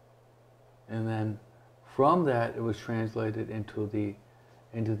 And then from that it was translated into the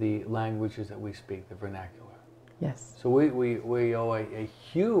languages that we speak, the vernacular. Yes. So we owe a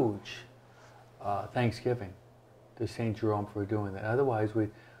huge thanksgiving to St. Jerome for doing that. Otherwise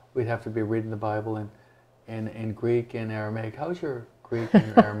we'd have to be reading the Bible in Greek and Aramaic. How's your Greek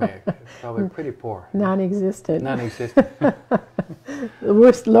and Aramaic? Probably pretty poor. Non-existent. Non-existent. The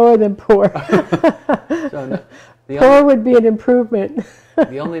worst, lower than poor. So Poor would be an improvement.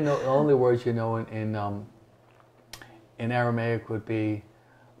 the only words you know in Aramaic would be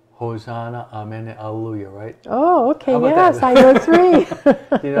Hosanna, Amen, and Alleluia, right? Oh, okay, How about yes, that? I know three.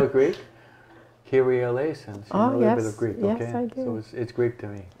 Do you know Greek? Kyrie eleison. So you know a little bit of Greek, yes, okay? I do. So it's Greek to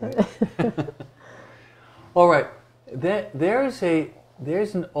me, right? All right. There's an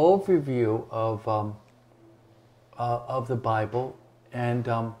overview of the Bible,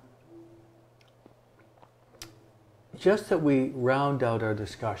 and just that we round out our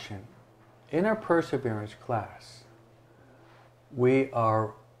discussion, in our perseverance class, we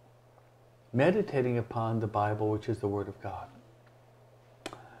are meditating upon the Bible, which is the Word of God.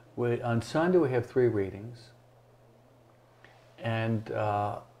 On Sunday we have 3 readings, and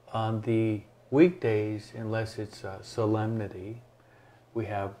on the weekdays, unless it's a solemnity, we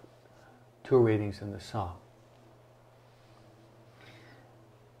have 2 readings in the Psalm.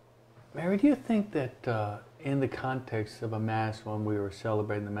 Mary, do you think that in the context of a Mass, when we were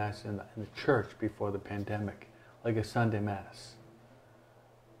celebrating the Mass in the church before the pandemic, like a Sunday Mass,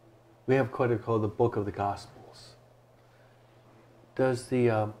 we have what are called the Book of the Gospels. Does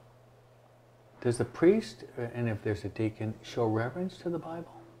the priest, and if there's a deacon, show reverence to the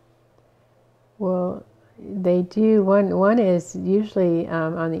Bible? Well, they do. One is usually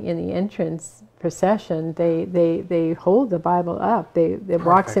in the entrance procession. They hold the Bible up. It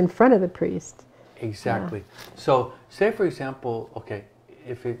walks in front of the priest. Exactly. Yeah. So, say for example, okay,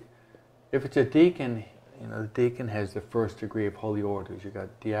 if it's a deacon, you know, the deacon has the first degree of holy orders. You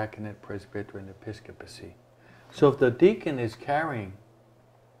got diaconate, presbytery, and episcopacy. So if the deacon is carrying,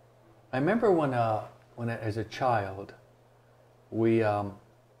 I remember when as a child, we had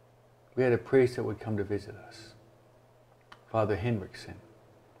a priest that would come to visit us, Father Hendrickson.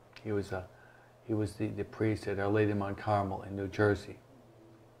 He was the priest at Our Lady of Mount Carmel in New Jersey.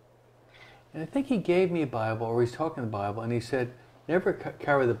 And I think he gave me a Bible, or he's talking the Bible, and he said, never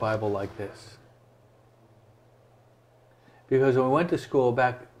carry the Bible like this. Because when we went to school,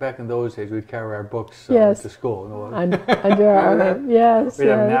 back in those days, we'd carry our books Yes. to school. You know, Under our, yes, we'd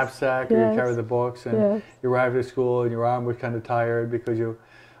have a yes, knapsack, and yes. you'd carry the books, and Yes. you arrived at school, and your arm was kind of tired because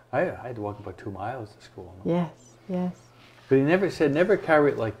I had to walk about 2 miles to school. No? Yes, yes, But he never said, never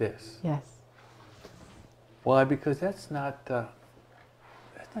carry it like this. yes. Why? Because that's not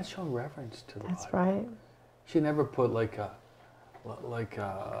showing reverence to the That's Bible. right. She never put like a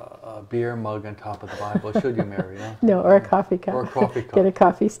beer mug on top of the Bible, should you, Mary? No? No, or a coffee cup. Or a coffee cup. Get a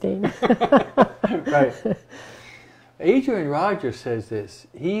coffee stain. Right. Adrian Rogers says this: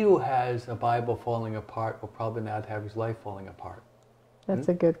 he who has a Bible falling apart will probably not have his life falling apart. That's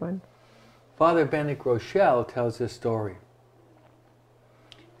a good one. Father Benedict Rochelle tells this story.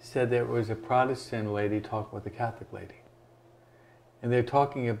 He said there was a Protestant lady talking with a Catholic lady. And they're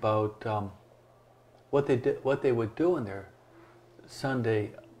talking about what they would do in their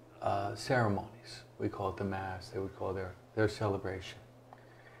Sunday ceremonies. We call it the Mass. They would call their celebration.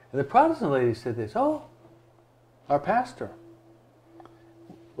 And the Protestant lady said this: "Oh, our pastor,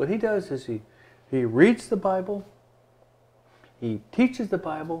 what he does is he reads the Bible, He teaches the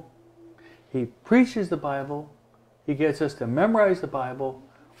Bible. He preaches the Bible. He gets us to memorize the Bible.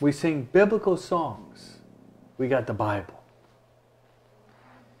 We sing biblical songs. We got the Bible.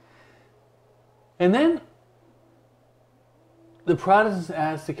 And then the Protestants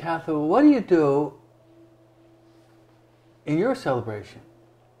asked the Catholic, well, what do you do in your celebration?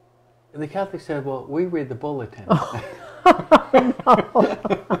 And the Catholic said, well, we read the bulletin.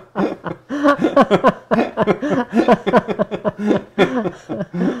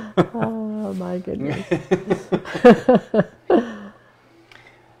 Oh my goodness.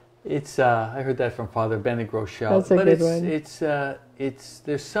 It's I heard that from Father Benedict Rochelle. That's a but good one. It's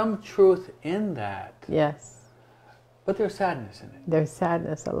there's some truth in that. Yes. But there's sadness in it. There's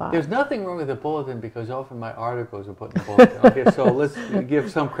sadness a lot. There's nothing wrong with the bulletin because often my articles are put in the bulletin. Okay, so let's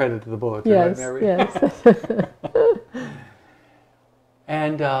give some credit to the bulletin, Yes, right, Mary? yes.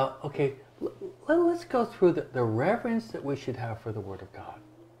 And okay, let's go through the reverence that we should have for the Word of God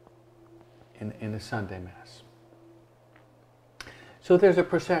in a Sunday Mass. So there's a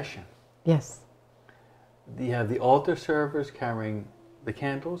procession. Yes. You have the altar servers carrying the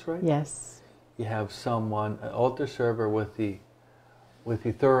candles, right? Yes. You have someone, an altar server with the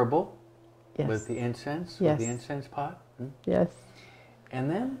thurible, Yes. with the incense, Yes. with the incense pot. Yes. And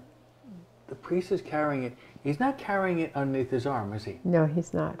then the priest is carrying it. He's not carrying it underneath his arm, is he? No,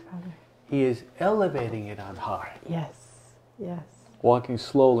 he's not, Father. He is elevating it on high, Yes. Yes. walking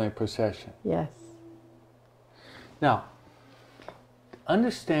slowly in procession. Yes. Now,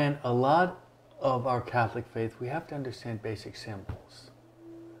 understand a lot of our Catholic faith, we have to understand basic symbols.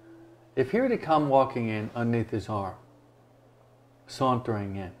 If he were to come walking in underneath his arm,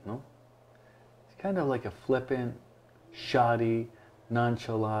 sauntering in, no? It's kind of like a flippant, shoddy,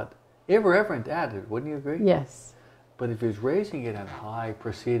 nonchalant, irreverent attitude, wouldn't you agree? Yes. But if he was raising it on high,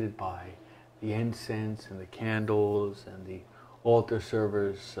 preceded by the incense and the candles and the altar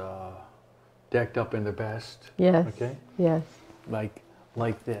servers decked up in their best, Yes. okay, Yes.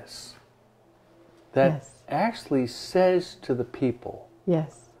 like this, that Yes. actually says to the people,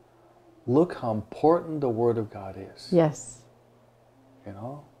 Yes. look how important the Word of God is. Yes. You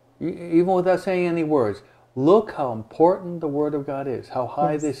know, even without saying any words, look how important the Word of God is, how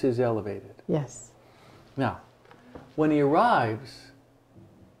high Yes. this is elevated. Yes. Now, when he arrives,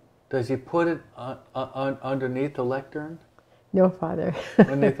 does he put it underneath the lectern? No, Father.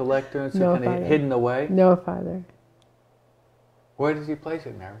 Underneath the lectern, so No, kind of Father. hidden away? No, Father. Where does he place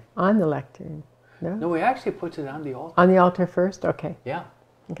it, Mary? On the lectern. No? No, he actually puts it on the altar. On the altar first? Okay. Yeah.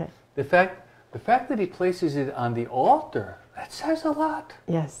 Okay. The fact that he places it on the altar, that says a lot.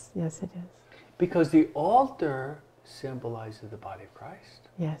 Yes. Yes, it is. Because the altar symbolizes the body of Christ.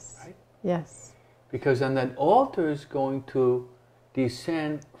 Yes. Right? Yes. Because on that altar is going to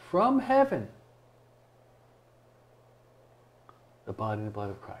descend from heaven the body and the blood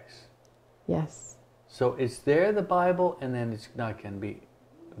of Christ. Yes. So it's there, the Bible, and then it's not going to be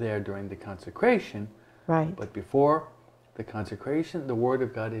there during the consecration. Right. But before the consecration, the Word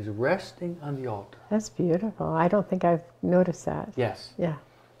of God is resting on the altar. That's beautiful. I don't think I've noticed that. Yes. Yeah.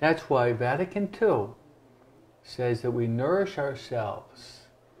 That's why Vatican II says that we nourish ourselves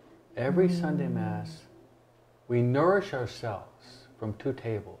every Sunday Mass. We nourish ourselves from two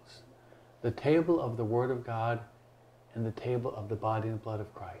tables. The table of the Word of God and the table of the body and blood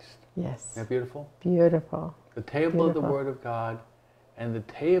of Christ. Yes. Isn't that beautiful? Beautiful. The table of the Beautiful. Word of God and the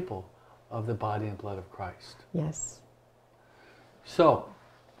table of the body and blood of Christ. Yes. So,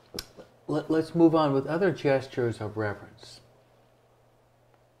 let's move on with other gestures of reverence.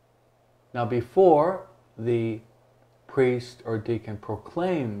 Now, before the priest or deacon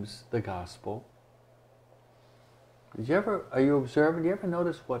proclaims the gospel, are you observing, do you ever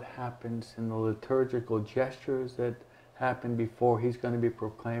notice what happens in the liturgical gestures that happen before he's going to be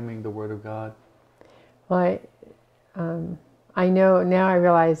proclaiming the Word of God? Well, I know, now I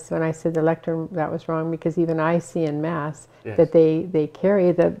realize when I said the lectern that was wrong, because even I see in Mass Yes. that they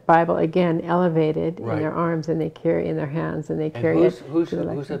carry the Bible, again, elevated Right. in their arms, and they carry it in their hands, and they And carry who's to the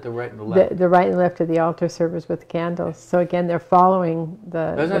at lectern. the right and the left? The right and left of the altar servers with the candles. So again, they're following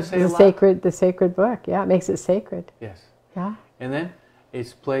Doesn't it say a the lot? sacred book. Yeah, it makes it sacred. Yes. Yeah. And then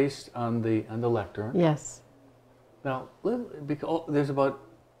it's placed on the lectern. Yes. Now, because there's about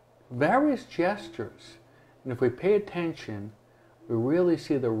various gestures, and if we pay attention, we really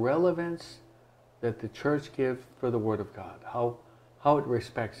see the relevance that the Church gives for the Word of God, how it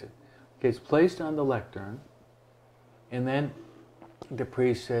respects it. Okay, it's placed on the lectern, and then the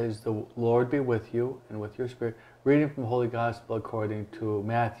priest says, "The Lord be with you and with your spirit." Reading from the Holy Gospel according to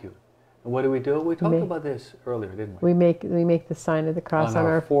Matthew. And what do? We talked about this earlier, didn't we? We make the sign of the cross On on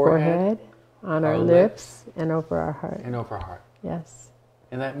our our forehead, forehead, on our our lips, and over our heart. And over our heart. Yes.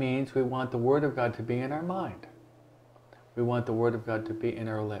 And that means we want the Word of God to be in our mind. We want the Word of God to be in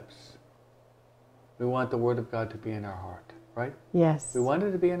our lips. We want the Word of God to be in our heart, right? Yes. We want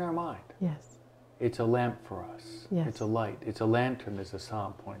it to be in our mind. Yes. It's a lamp for us. Yes. It's a light. It's a lantern, as the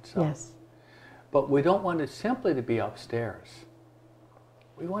psalm points out. Yes. But we don't want it simply to be upstairs.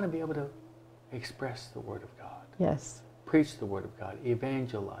 We want to be able to express the Word of God. Yes. Preach the Word of God.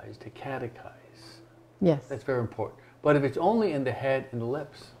 Evangelize, to catechize. Yes. That's very important. But if it's only in the head and the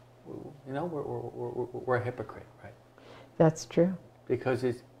lips, you know, we're a hypocrite, right? That's true. Because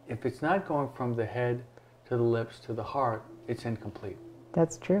if it's not going from the head to the lips to the heart, it's incomplete.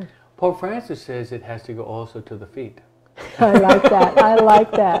 That's true. Pope Francis says it has to go also to the feet. I like that. I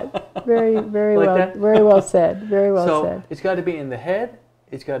like that. Very, very Like well. that? Very well said. Very well So said. it's got to be in the head,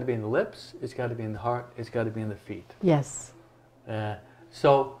 it's got to be in the lips, it's got to be in the heart, it's got to be in the feet. Yes.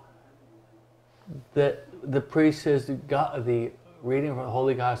 So the priest says the reading from the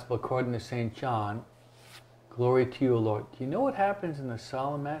Holy Gospel according to St. John, glory to you, Lord. Do you know what happens in the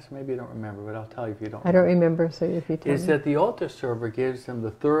solemn Mass? Maybe you don't remember, but I'll tell you if you don't I don't remember, so if you tell Is me. that the altar server gives them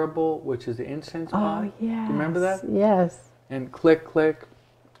the thurible, which is the incense pot. Oh, yes. Do you remember that? Yes. And click, click,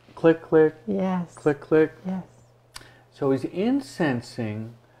 click, click, Yes. click, click. Yes. So he's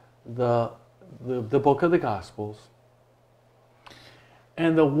incensing the book of the Gospels.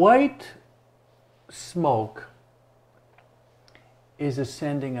 And the white smoke is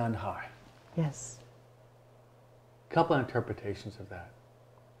ascending on high. Yes. A couple of interpretations of that.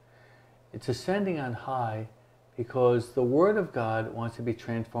 It's ascending on high because the Word of God wants to be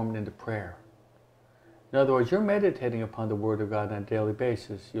transformed into prayer. In other words, you're meditating upon the Word of God on a daily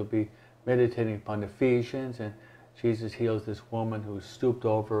basis. You'll be meditating upon Ephesians, and Jesus heals this woman who's stooped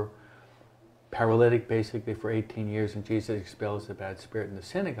over, paralytic basically for 18 years, and Jesus expels the bad spirit in the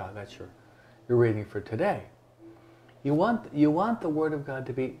synagogue. That's your reading for today. You want the Word of God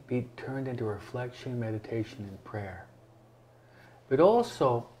to be turned into reflection, meditation, and prayer. But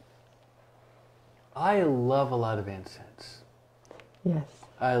also, I love a lot of incense. Yes.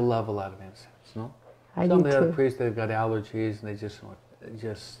 I love a lot of incense, no? I Some do of the other too. priests, they've got allergies, and they just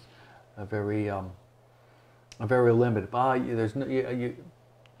a very limited.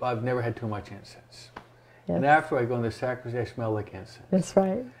 I've never had too much incense. Yes. And after I go in the sacristy, I smell like incense. That's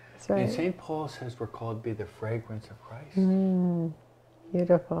right. That's right. And St. Paul says we're called to be the fragrance of Christ.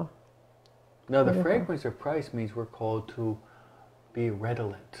 Beautiful. Now, the Beautiful. fragrance of Christ means we're called to be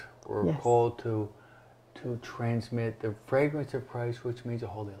redolent. We're Yes. called to transmit the fragrance of Christ, which means a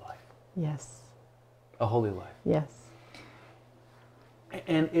holy life. Yes. A holy life. Yes.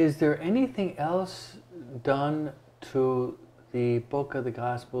 And is there anything else done to the book of the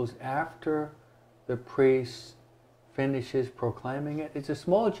Gospels after the priest finishes proclaiming it? It's a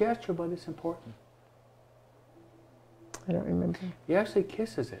small gesture, but it's important. I don't remember. He actually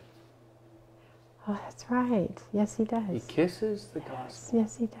kisses it. Oh, that's right. Yes, he does. He kisses the Yes, Gospel.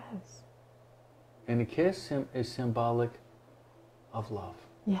 yes, he does. And the kiss is symbolic of love.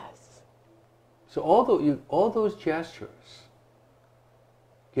 Yes. So all those gestures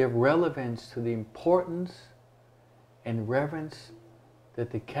give relevance to the importance and reverence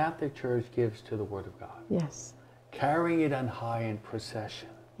that the Catholic Church gives to the Word of God. Yes. Carrying it on high in procession.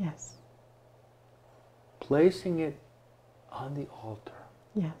 Yes. Placing it on the altar.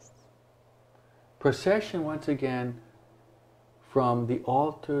 Yes. Procession, once again, from the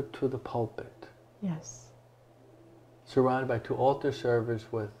altar to the pulpit. Yes. Surrounded by two altar servers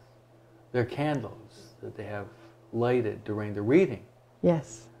with their candles that they have lighted during the reading.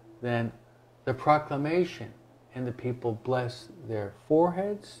 Yes. Then the proclamation, and the people bless their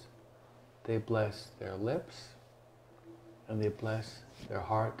foreheads, they bless their lips, and they bless their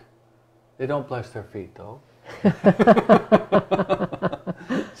heart. They don't bless their feet, though.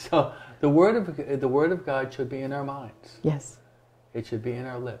 So the word of God should be in our minds. Yes. It should be in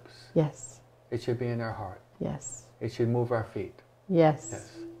our lips. Yes. It should be in our heart. Yes. It should move our feet. Yes. Yes.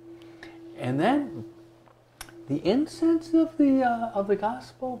 And then the incense of the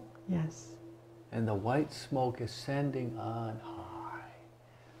gospel. Yes. And the white smoke ascending on high,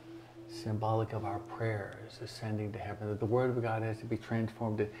 symbolic of our prayers ascending to heaven. That the Word of God has to be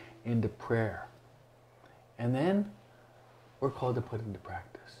transformed into prayer. And then we're called to put it into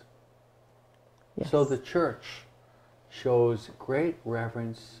practice. Yes. So the Church shows great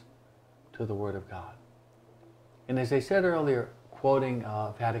reverence to the Word of God. And as I said earlier, quoting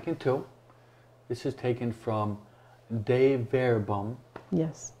Vatican II, this is taken from De Verbum.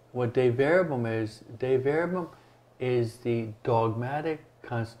 Yes. What De Verbum is the dogmatic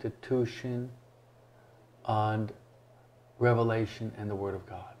constitution on revelation and the Word of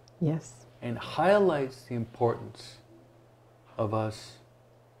God, Yes. and highlights the importance of us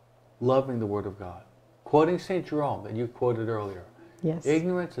loving the Word of God. Quoting St. Jerome that you quoted earlier. Yes.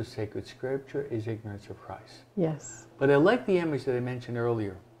 Ignorance of sacred scripture is ignorance of Christ. Yes. But I like the image that I mentioned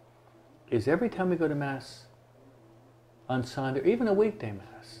earlier, is every time we go to Mass on Sunday, or even a weekday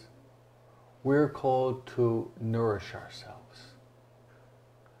Mass, we're called to nourish ourselves.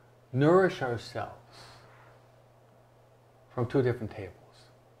 Nourish ourselves from two different tables.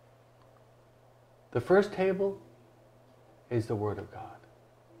 The first table is the Word of God.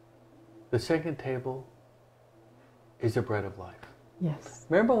 The second table is the bread of life. Yes.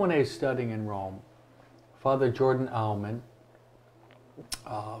 Remember when I was studying in Rome, Father Jordan Aumann,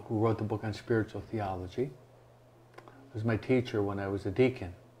 who wrote the book on spiritual theology, was my teacher when I was a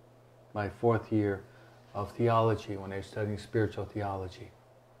deacon, my 4th year of theology when I was studying spiritual theology.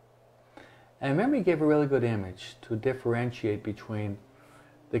 And I remember he gave a really good image to differentiate between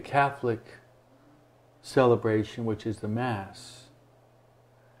the Catholic celebration, which is the Mass,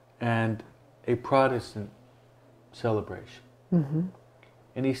 and a Protestant celebration. Mm-hmm.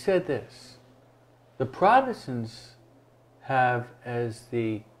 And he said this: the Protestants have as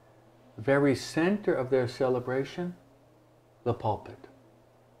the very center of their celebration the pulpit.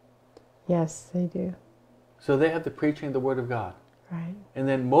 Yes, they do. So they have the preaching of the Word of God. Right. And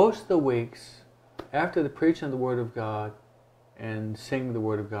then most of the weeks, after the preaching of the Word of God and singing the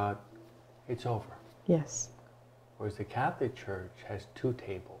Word of God, it's over. Yes. Whereas the Catholic Church has two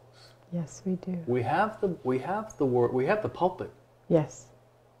tables. Yes, we do. We have the word, we have the pulpit. Yes.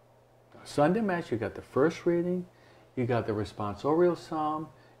 Sunday Mass, you got the first reading, you got the responsorial psalm,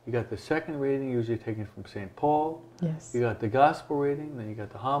 you got the second reading, usually taken from St. Paul. Yes. You got the gospel reading, then you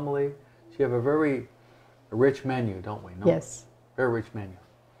got the homily. So you have a very rich menu, don't we? No? Yes. Very rich menu.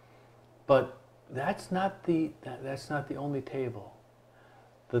 But that's not the only table.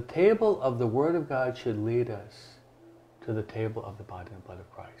 The table of the Word of God should lead us to the table of the body and blood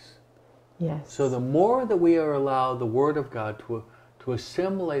of Christ. Yes. So the more that we are allowed the Word of God to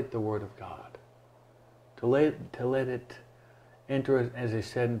assimilate the Word of God, to let it enter, as I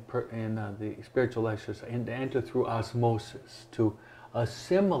said in the spiritual lectures, and to enter through osmosis, to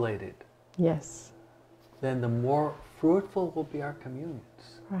assimilate it, Yes. then the more fruitful will be our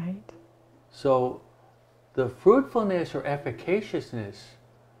communions. Right. So the fruitfulness or efficaciousness,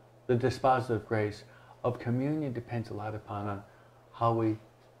 the dispositive grace of communion depends a lot upon how we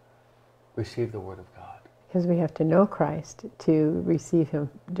receive the Word of God. Because we have to know Christ to receive Him,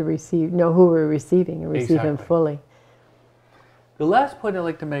 know who we're receiving and receive Him Exactly. fully. The last point I'd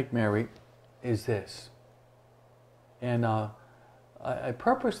like to make, Mary, is this. And I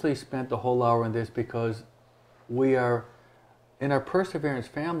purposely spent the whole hour on this because we are, in our Perseverance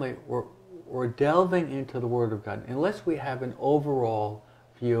family, we're delving into the Word of God. Unless we have an overall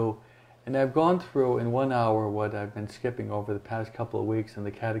view, and I've gone through in 1 hour what I've been skipping over the past couple of weeks in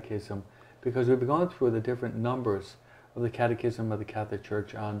the Catechism, because we've gone through the different numbers of the Catechism of the Catholic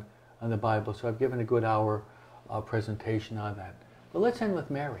Church on the Bible. So I've given a good hour presentation on that. But let's end with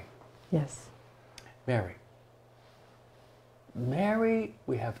Mary. Yes. Mary. Mary,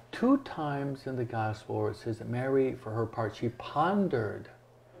 we have 2 times in the Gospel where it says that Mary, for her part, she pondered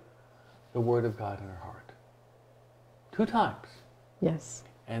the Word of God in her heart. 2 times. Yes.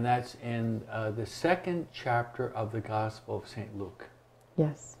 And that's in the 2nd chapter of the Gospel of St. Luke.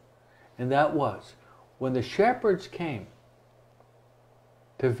 Yes. And that was when the shepherds came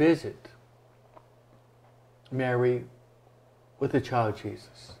to visit Mary with the child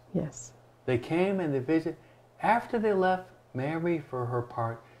Jesus. Yes. They came and they visited. After they left, Mary, for her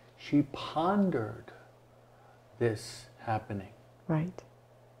part, she pondered this happening Right.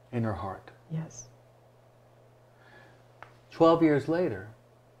 in her heart. Yes. 12 years later,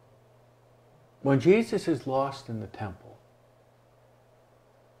 when Jesus is lost in the temple,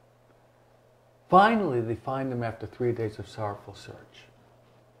 finally they find him after 3 days of sorrowful search.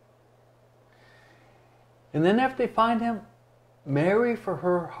 And then after they find him, Mary, for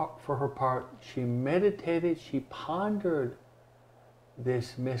her part, she meditated, she pondered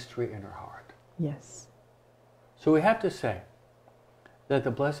this mystery in her heart. Yes. So we have to say that the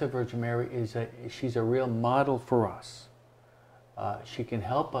Blessed Virgin Mary she's a real model for us. She can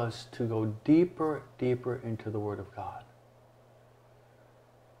help us to go deeper into the Word of God.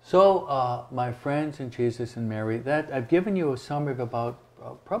 So, my friends in Jesus and Mary, that I've given you a summary of about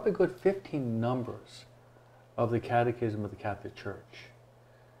probably a good 15 numbers of the Catechism of the Catholic Church.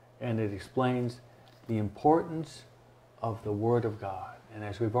 And it explains the importance of the Word of God. And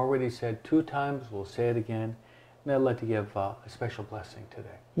as we've already said 2 times, we'll say it again. And I'd like to give a special blessing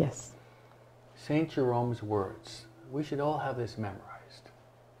today. Yes. St. Jerome's words. We should all have this memorized.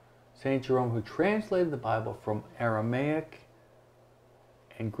 St. Jerome, who translated the Bible from Aramaic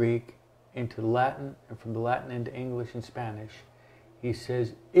and Greek into Latin, and from the Latin into English and Spanish, he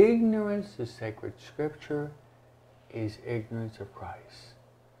says, ignorance of sacred scripture is ignorance of Christ.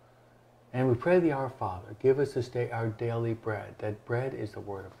 And we pray the Our Father, give us this day our daily bread. That bread is the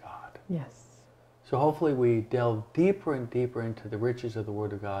Word of God. Yes. So hopefully we delve deeper and deeper into the riches of the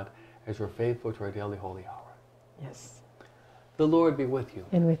Word of God as we're faithful to our daily holy hour. Yes. The Lord be with you.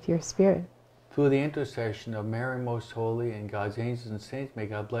 And with your spirit. Through the intercession of Mary Most Holy and God's angels and saints, may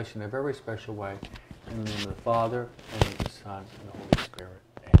God bless you in a very special way. In the name of the Father, and of the Son, and the Holy Spirit.